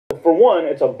for one,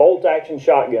 it's a bolt action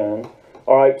shotgun.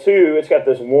 All right, two, it's got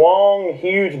this long,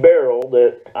 huge barrel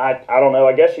that I don't know.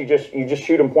 I guess you just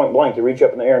shoot them point blank. You reach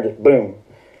up in the air and just boom,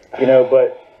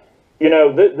 But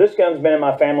this gun's been in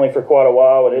my family for quite a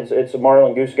while, and it's a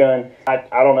Marlin Goose gun. I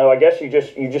don't know. I guess you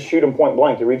just shoot them point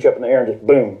blank. You reach up in the air and just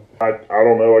boom. I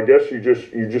don't know. I guess you just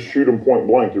shoot them point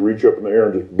blank. You reach up in the air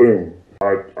and just boom.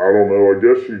 I don't know. I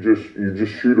guess you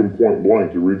just shoot them point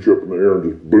blank. You reach up in the air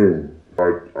and just boom. I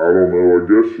don't know. I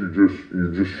guess you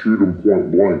just shoot them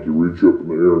point blank. You reach up in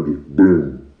the air and just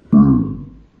boom.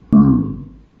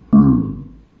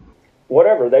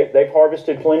 Whatever. They've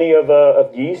harvested plenty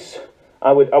of geese.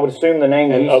 I would assume the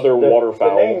name and Goose, other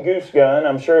waterfowl. The name Goose gun.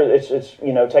 I'm sure it's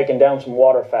taken down some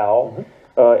waterfowl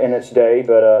in its day,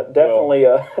 but definitely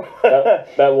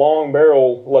that long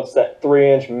barrel lets that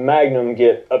 3-inch Magnum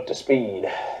get up to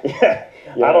speed. Yeah.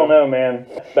 I don't know, man.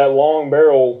 That long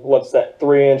barrel lets that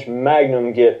 3-inch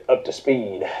Magnum get up to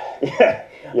speed. Yeah.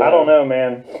 I don't know,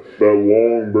 man. That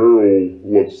long barrel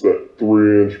lets that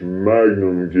 3-inch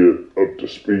Magnum get up to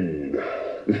speed.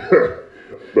 Yeah.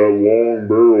 That long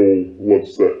barrel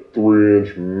lets that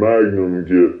 3-inch Magnum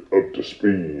get up to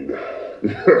speed.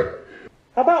 Yeah.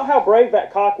 How about how brave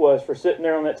that cock was for sitting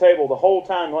there on that table the whole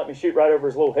time and let me shoot right over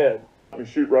his little head?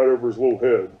 Shoot right over his little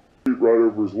head. Shoot right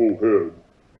over his little head.